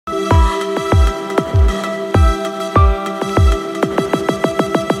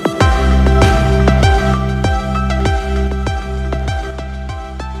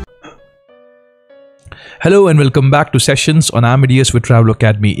Hello and welcome back to Sessions on Amadeus with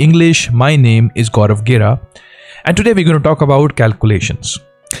Travelocademy English. My name is Gaurav Gera and today we're going to talk about calculations.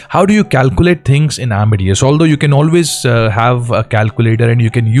 How do you calculate things in Amadeus? Although you can always have a calculator and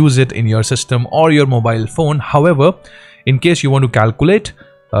you can use it in your system or your mobile phone. However, in case you want to calculate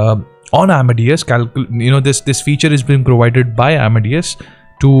on Amadeus, this feature is being provided by Amadeus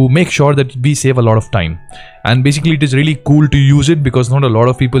to make sure that we save a lot of time. And basically it is really cool to use it because not a lot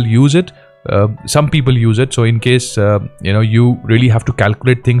of people use it. Some people use it, so in case you really have to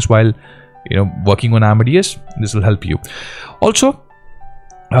calculate things while working on Amadeus, this will help you. Also,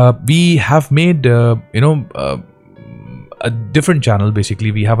 we have made a different channel.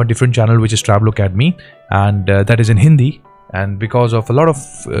 Basically, we have a different channel which is Travelocademy, and that is in Hindi. And because of a lot of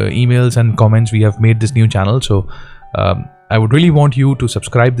emails and comments, we have made this new channel. So I would really want you to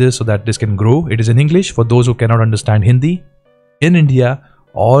subscribe this so that this can grow. It is in English for those who cannot understand Hindi in India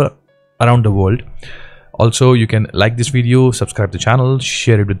or around the world. Also, you can like this video, subscribe to the channel,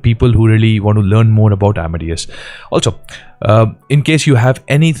 share it with people who really want to learn more about Amadeus. Also, in case you have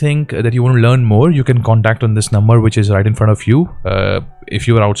anything that you want to learn more, you can contact on this number which is right in front of you. If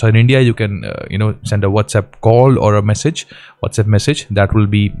you are outside India, you can send a WhatsApp call or a WhatsApp message. That will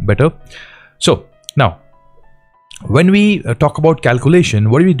be better. So now, when we talk about calculation,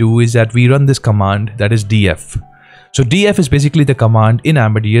 what we do is that we run this command, that is df. So df is basically the command in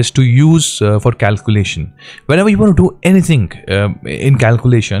Amadeus to use for calculation. Whenever you want to do anything in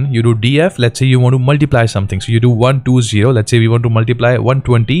calculation, you do df. Let's say you want to multiply something. So you do 120. Let's say we want to multiply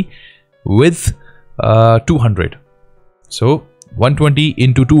 120 with 200. So 120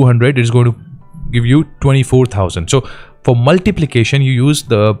 into 200 is going to give you 24,000. So for multiplication, you use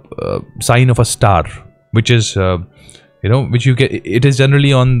the sign of a star, which is which you get. It is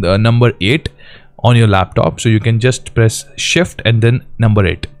generally on the number 8 on your laptop, so you can just press shift and then number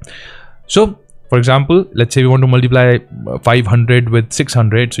 8. So for example, let's say we want to multiply 500 with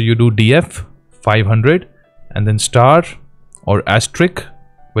 600, so you do df 500 and then star or asterisk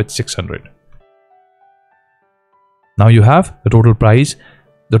with 600. Now you have the total price,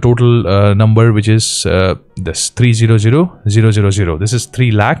 the total number, which is this 300,000. This is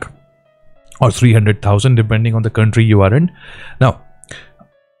 3 lakh or 300,000 depending on the country you are in. Now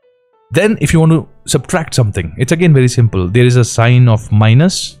then if you want to subtract something, it's again very simple. There is a sign of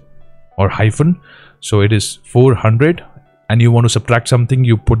minus or hyphen. So it is 400 and you want to subtract something,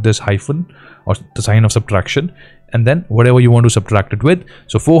 you put this hyphen or the sign of subtraction and then whatever you want to subtract it with.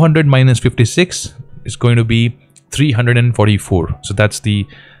 So 400 minus 56 is going to be 344. So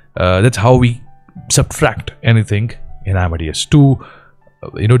that's how we subtract anything in Amadeus. To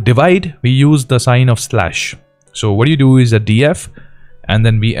divide, we use the sign of slash. So what you do is a df and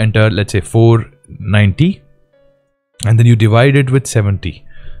then we enter, let's say 490 and then you divide it with 70.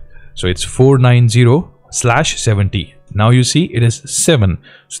 So it's 490 slash 70. Now you see it is 7.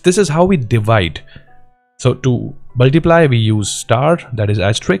 So this is how we divide. So to multiply, we use star, that is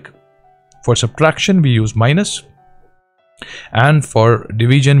asterisk. For subtraction, we use minus. And for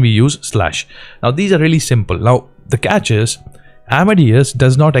division, we use slash. Now these are really simple. Now the catch is Amadeus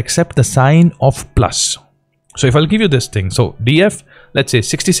does not accept the sign of plus. So if I'll give you this thing, so df, let's say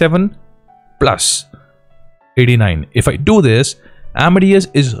 67 plus 89. If I do this, Amadeus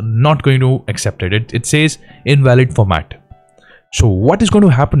is not going to accept it. It says invalid format. So what is going to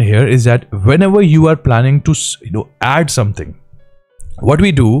happen here is that whenever you are planning to add something, what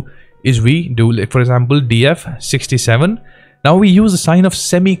we do is we do, like for example, df 67. Now we use the sign of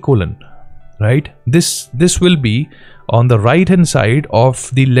semicolon, right? This will be on the right hand side of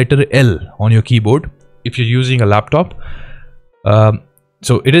the letter L on your keyboard if you're using a laptop.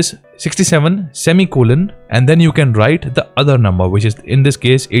 So it is 67 semicolon and then you can write the other number, which is in this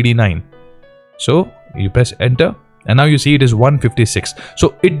case 89. So you press enter and now you see it is 156.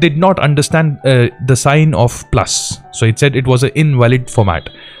 So it did not understand the sign of plus. So it said it was an invalid format,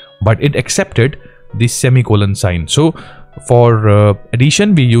 but it accepted the semicolon sign. So for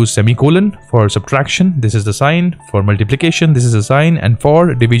addition, we use semicolon. For subtraction, this is the sign. For multiplication, this is a sign. And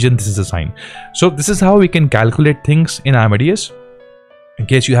for division, this is a sign. So this is how we can calculate things in Amadeus. In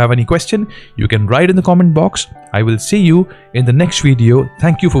case you have any question, you can write in the comment box. I will see you in the next video.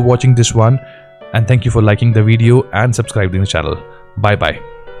 Thank you for watching this one. And thank you for liking the video and subscribing to the channel. Bye bye.